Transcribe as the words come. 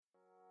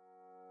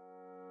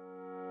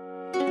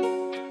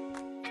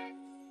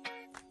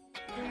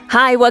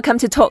Hi, welcome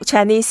to Talk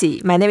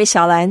Chinese. My name is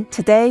ShaoLan.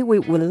 Today, we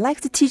would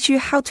like to teach you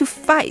how to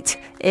fight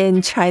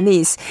in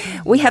Chinese.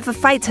 We have a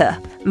fighter,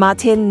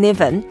 Martine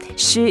Niven.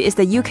 She is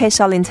the UK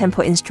Shaolin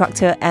Temple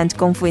instructor and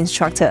Kung Fu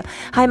instructor.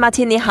 Hi,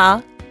 Martine, 你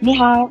好. 你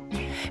好.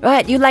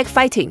 Right, you like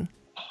fighting?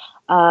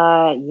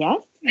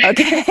 Yes.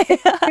 Okay.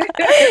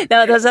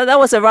 No, that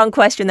was a wrong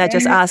question I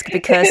just asked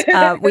because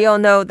we all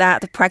know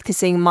that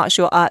practicing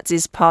martial arts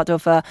is part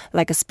of a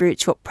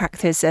spiritual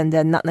practice and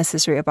not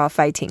necessarily about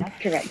fighting.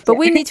 That's correct. But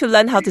we need to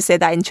learn how to say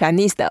that in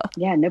Chinese though.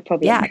 Yeah, no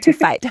problem. Yeah, to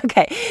fight.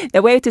 Okay.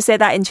 The way to say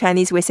that in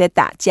Chinese, we say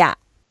打架.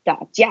 打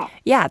架.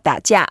 Yeah, 打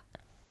架.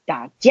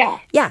 打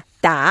架. Yeah,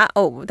 打.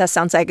 Oh, that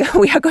sounds like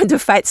we are going to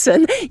fight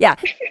soon. Yeah,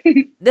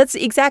 that's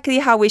exactly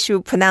how we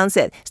should pronounce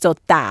it. So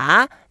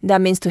打, that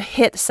means to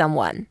hit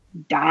someone.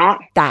 打.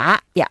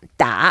 打. Yeah,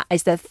 打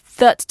is the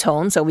third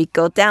tone. So we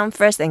go down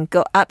first and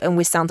go up and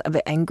we sound a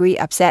bit angry,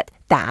 upset.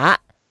 打.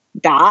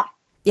 打.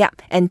 Yeah,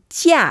 and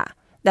架,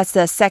 that's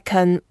the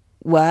second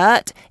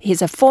word.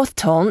 Here's a fourth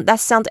tone.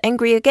 That sounds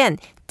angry again.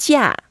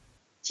 架.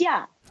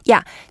 架.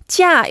 Yeah,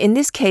 架in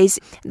this case,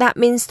 that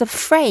means the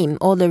frame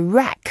or the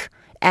rack.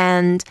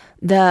 And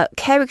the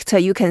character,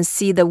 you can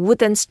see the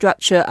wooden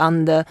structure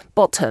on the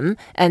bottom.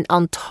 And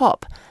on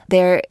top,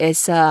 there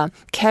is a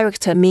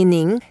character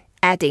meaning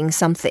adding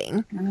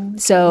something. Okay.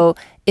 So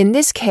in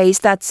this case,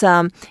 that's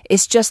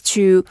it's just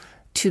to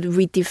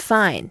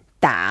redefine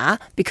打,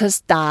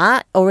 because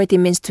打 already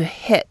means to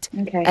hit.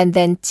 Okay. And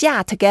then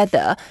架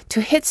together,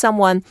 to hit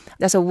someone,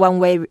 that's a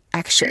one-way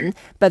action.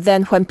 But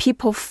then when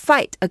people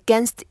fight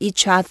against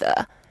each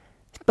other,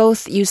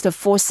 both use the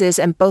forces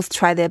and both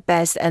try their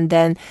best, and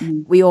then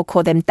we all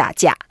call them 打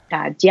架.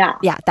 打架.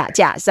 Yeah, 打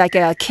架. It's like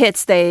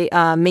kids, they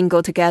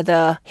mingle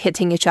together,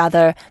 hitting each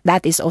other.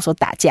 That is also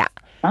打架.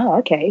 Oh,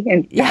 okay.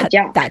 And 打架.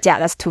 Yeah, 打架,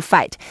 that's to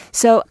fight.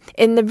 So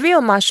in the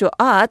real martial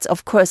arts,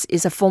 of course,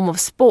 is a form of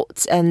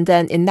sports. And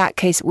then in that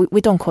case,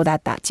 we don't call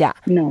that 打架.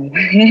 No.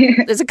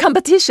 It's a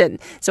competition.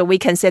 So we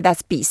can say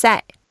that's 比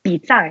赛. 比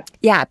赛.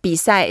 Yeah, 比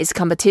赛 is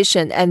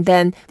competition. And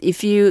then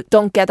if you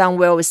don't get on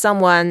well with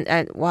someone,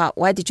 and wow,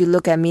 why did you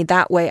look at me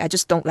that way? I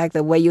just don't like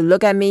the way you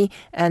look at me,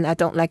 and I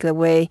don't like the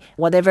way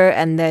whatever.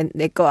 And then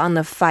they go on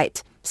a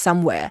fight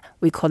somewhere.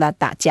 We call that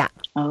打架.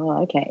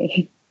 Oh,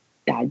 okay.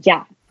 打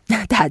架.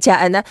 打架.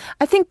 And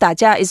I think 打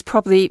架 is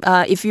probably,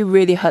 if you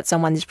really hurt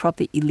someone, it's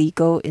probably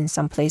illegal in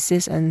some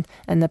places, and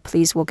the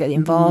police will get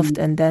involved,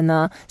 and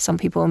then some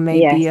people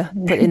may be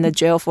put in the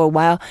jail for a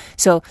while.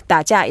 So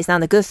打架 is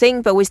not a good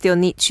thing, but we still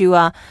need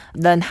to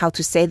learn how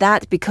to say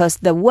that, because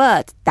the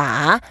word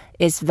打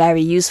is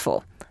very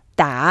useful.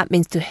 打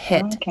means to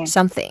hit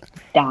something.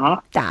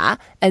 打. 打.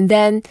 And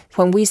then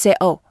when we say,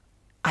 oh,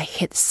 I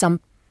hit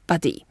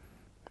somebody,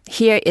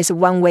 here is a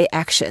one-way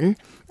action.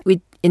 We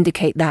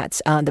indicate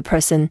that the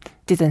person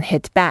didn't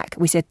hit back.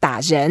 We say 打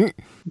人.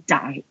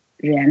 打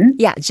人.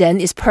 Yeah, 人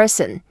is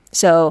person.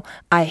 So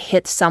I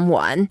hit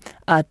someone.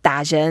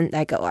 打人,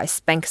 like I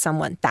spank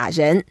someone. 打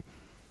人.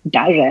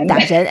 打人. 打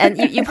人.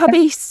 And you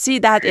probably see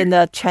that in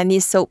the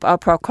Chinese soap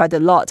opera quite a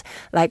lot.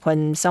 Like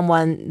when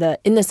someone, the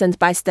innocent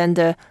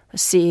bystander,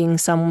 seeing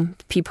some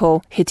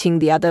people hitting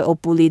the other or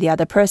bully the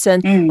other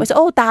person, we say,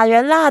 oh, 打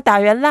人啦, 打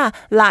人啦.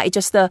 La is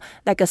just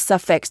like a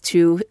suffix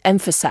to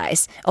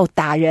emphasize. Oh,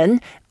 打人.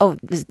 Oh,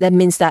 that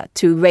means that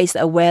to raise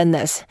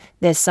awareness.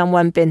 There's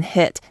someone been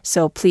hit,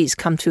 so please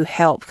come to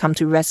help, come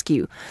to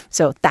rescue.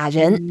 So 打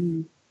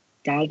人.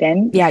 打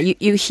人. Yeah,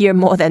 you hear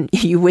more than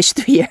you wish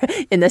to hear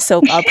in the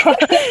soap opera.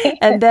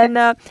 And then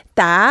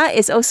打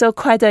is also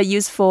quite a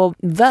useful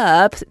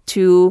verb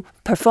to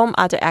perform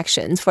other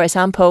actions. For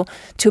example,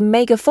 to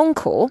make a phone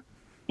call,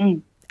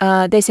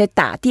 they say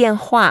打电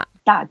话.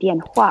 打电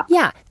话.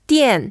 Yeah,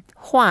 电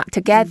话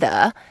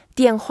together.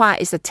 电话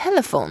is the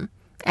telephone.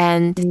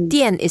 And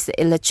电 is the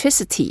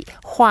electricity.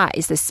 话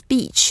is the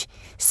speech.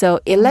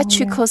 So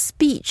electrical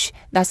speech,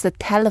 that's the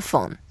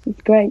telephone.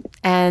 It's great.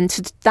 And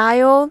to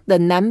dial the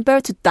number,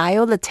 to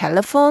dial the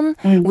telephone,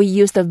 we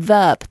use the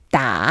verb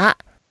打.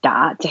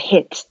 打, to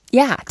hit.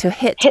 Yeah, to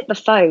hit. Hit the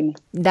phone.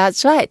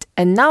 That's right.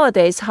 And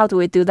nowadays, how do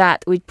we do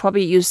that? We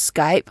probably use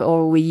Skype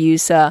or we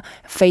use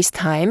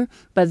FaceTime.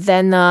 But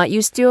then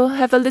you still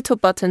have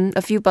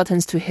a few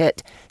buttons to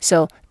hit.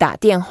 So 打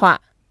电话,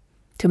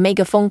 to make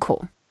a phone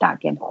call. 打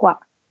电话.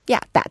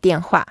 Yeah, 打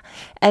电话.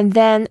 And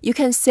then you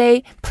can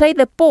say play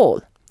the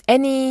ball.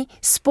 Any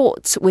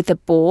sports with a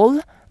ball,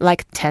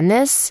 like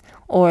tennis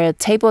or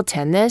table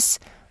tennis,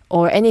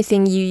 or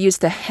anything you use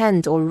the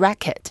hand or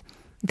racket,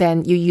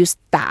 then you use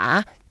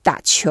打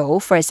球,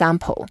 for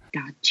example.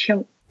 打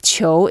球.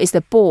 球 is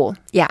the ball.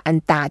 Yeah,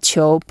 and 打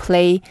球,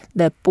 play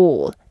the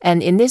ball.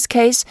 And in this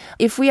case,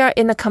 if we are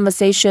in a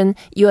conversation,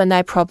 you and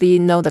I probably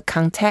know the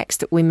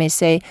context. We may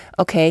say,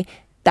 okay,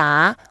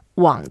 打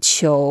网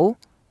球.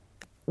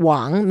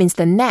 网 means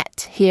the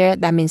net. Here,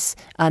 that means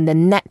the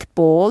net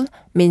ball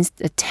means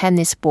the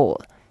tennis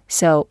ball.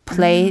 So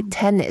play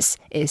tennis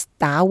is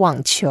打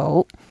网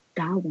球.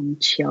 打网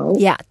球.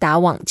 Yeah, 打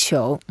网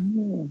球.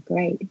 Oh,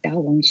 great. 打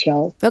网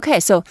球. Okay,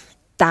 so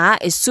da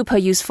is super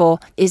useful.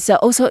 It's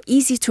also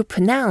easy to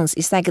pronounce.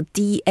 It's like a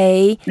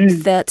da,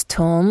 third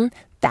tone,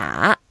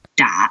 da.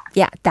 Da.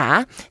 Yeah,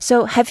 da.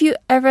 So have you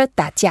ever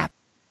打架?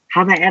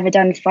 Have I ever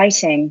done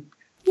fighting?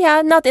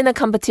 Yeah, not in a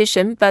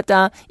competition, but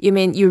you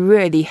mean you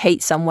really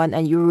hate someone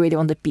and you really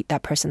want to beat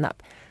that person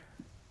up?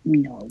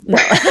 No.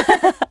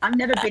 I've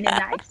never been in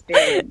that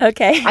experience.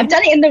 Okay. I've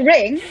done it in the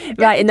ring.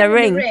 Right, in the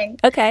ring.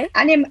 Okay.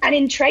 And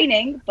in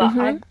training,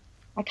 but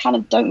I kind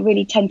of don't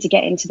really tend to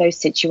get into those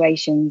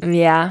situations.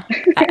 Yeah,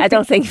 I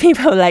don't think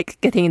people like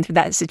getting into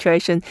that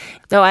situation.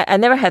 No, I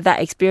never had that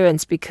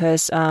experience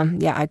because,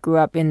 I grew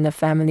up in a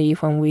family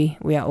when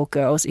we are all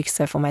girls,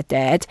 except for my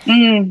dad.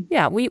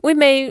 Yeah, we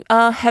may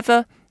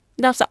have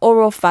some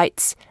oral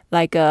fights,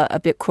 like a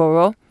bit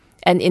quarrel.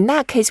 And in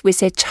that case, we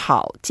say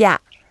吵架.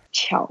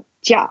 吵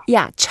架.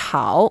 Yeah,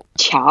 吵.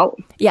 吵.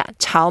 Yeah,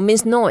 吵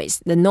means noise,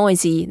 the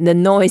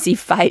noisy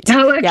fight.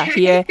 Oh, okay.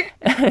 Yeah,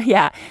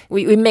 here,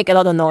 we make a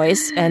lot of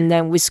noise and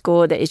then we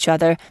scold at each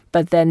other,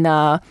 but then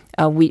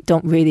we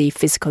don't really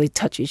physically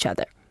touch each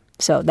other.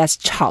 So that's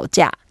吵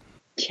架.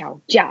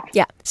 吵架.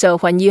 Yeah, so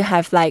when you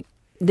have like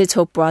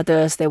little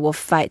brothers, they will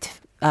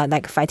fight,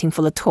 like fighting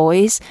for the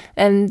toys.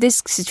 And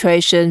this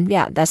situation,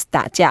 that's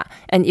打架.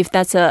 And if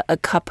that's a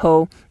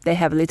couple, they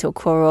have a little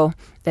quarrel,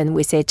 then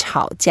we say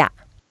吵架.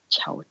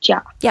 吵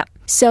架. Yeah.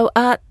 So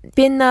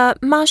being a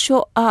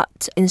martial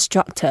art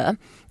instructor,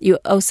 you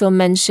also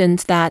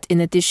mentioned that in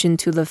addition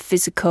to the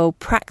physical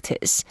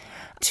practice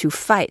to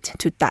fight,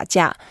 to 打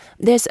架,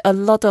 there's a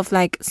lot of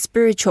like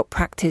spiritual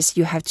practice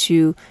you have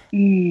to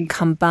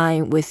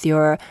combine with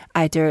your,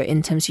 either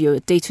in terms of your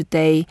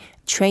day-to-day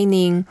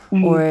training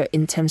or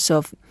in terms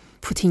of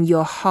putting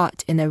your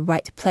heart in the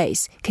right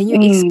place. Can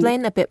you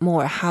explain a bit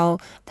more how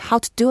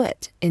to do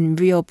it in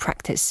real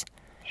practice?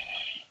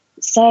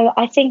 So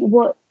I think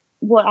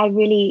what I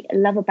really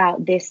love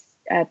about this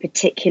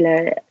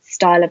particular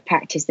style of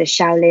practice, the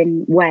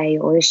Shaolin way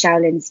or the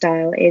Shaolin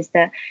style, is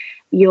that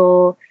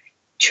you're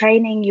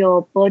training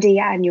your body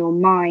and your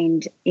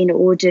mind in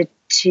order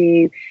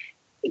to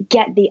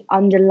get the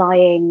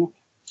underlying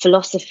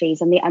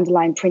philosophies and the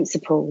underlying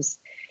principles.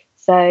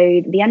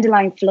 So the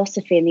underlying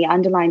philosophy and the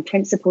underlying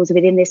principles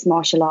within this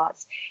martial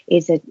arts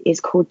is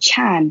called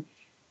Chan.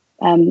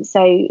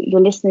 So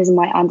your listeners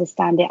might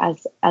understand it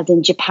as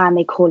in Japan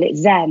they call it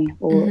Zen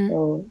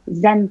or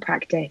Zen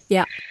practice.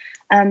 Yeah.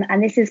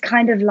 And this is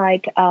kind of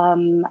like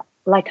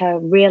a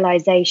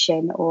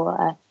realization or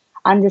a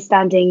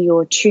understanding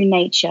your true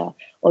nature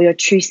or your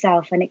true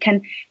self, and it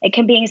can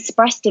be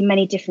expressed in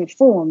many different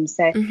forms.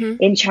 So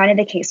in China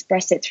they can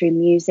express it through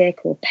music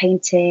or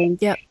painting,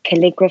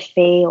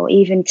 calligraphy, or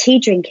even tea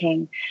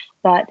drinking.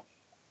 But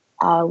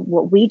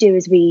what we do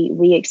is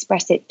we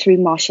express it through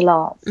martial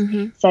arts.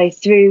 So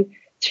through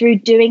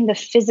doing the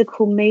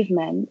physical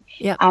movement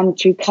and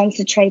through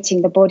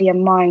concentrating the body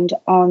and mind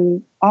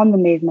on the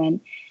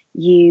movement,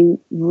 you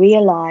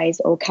realize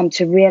or come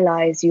to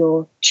realize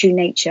your true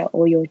nature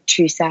or your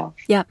true self.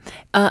 Yeah.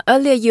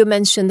 Earlier you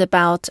mentioned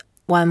about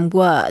one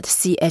word,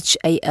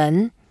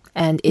 CHAN.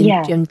 And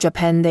in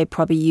Japan, they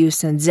probably use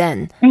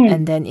Zen.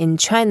 And then in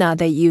China,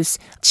 they use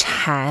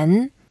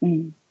Chan.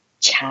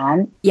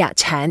 Chan. Yeah,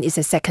 Chan is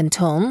a second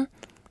tone.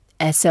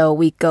 And so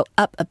we go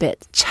up a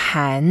bit.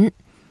 Chan.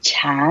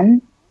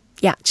 Chan.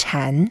 Yeah,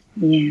 Chan.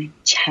 Yeah,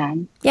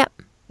 Chan. Yeah.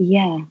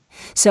 Yeah.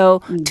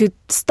 So to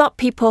stop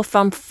people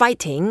from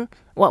fighting,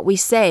 what we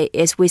say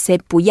is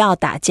不要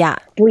打架.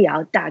 不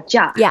要打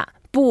架. Yeah.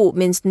 不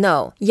means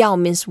no. 要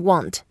means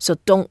want. So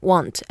don't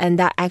want. And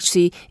that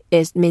actually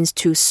means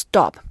to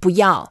stop. 不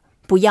要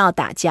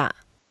打架.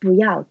 不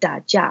要打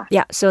架.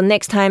 Yeah. So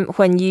next time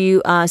when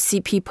you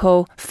see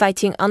people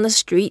fighting on the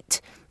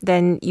street,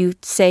 then you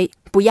say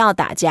不要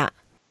打架.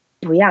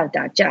 不要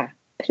打架.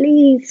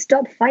 Please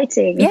stop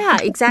fighting. Yeah,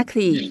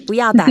 exactly. 不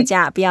要打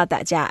架, 不要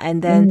打架.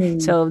 And then,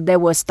 so they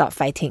will stop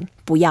fighting.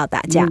 不要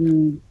打架.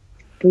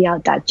 不要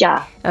打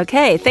架.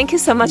 Okay, thank you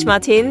so much,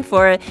 Martine,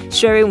 for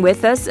sharing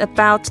with us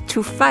about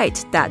to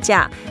fight 打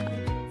架.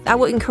 I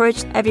would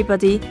encourage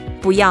everybody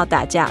不要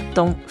打架,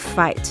 don't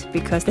fight,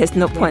 because there's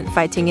no point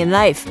fighting in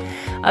life.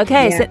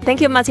 Okay, so thank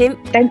you, Martine.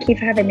 Thank you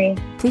for having me.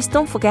 Please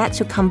don't forget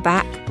to come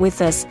back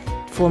with us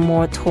for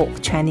more Talk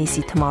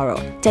Chinese tomorrow.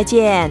 再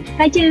见.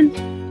 再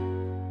见.